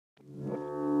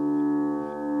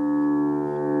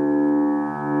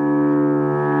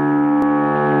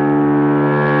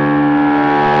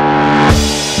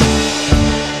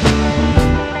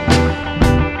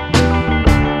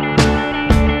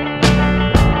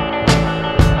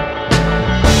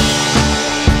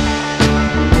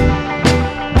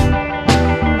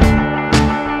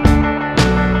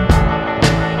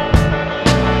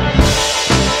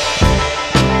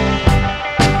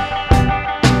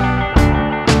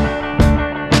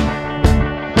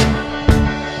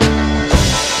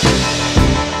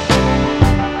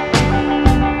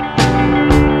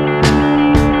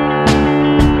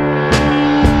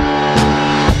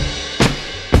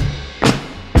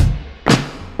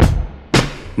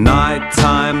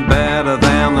Nighttime better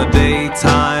than the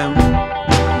daytime.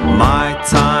 My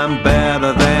time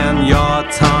better than your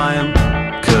time.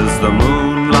 'Cause the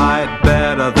moonlight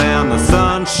better than the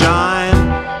sunshine,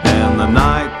 and the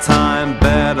nighttime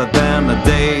better than the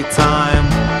daytime.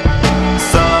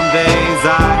 Some days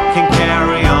I can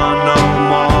carry on no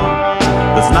more.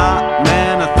 There's not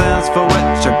many things for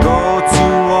which I go to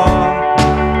war.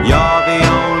 You're the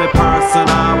only person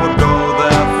I would go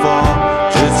there for,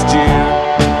 just you.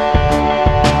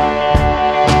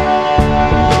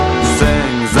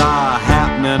 Things are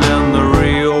happening in the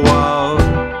real world.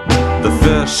 The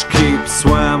fish keep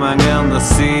swimming in the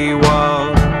sea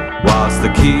world, whilst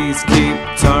the keys keep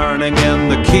turning in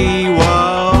the key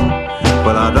world.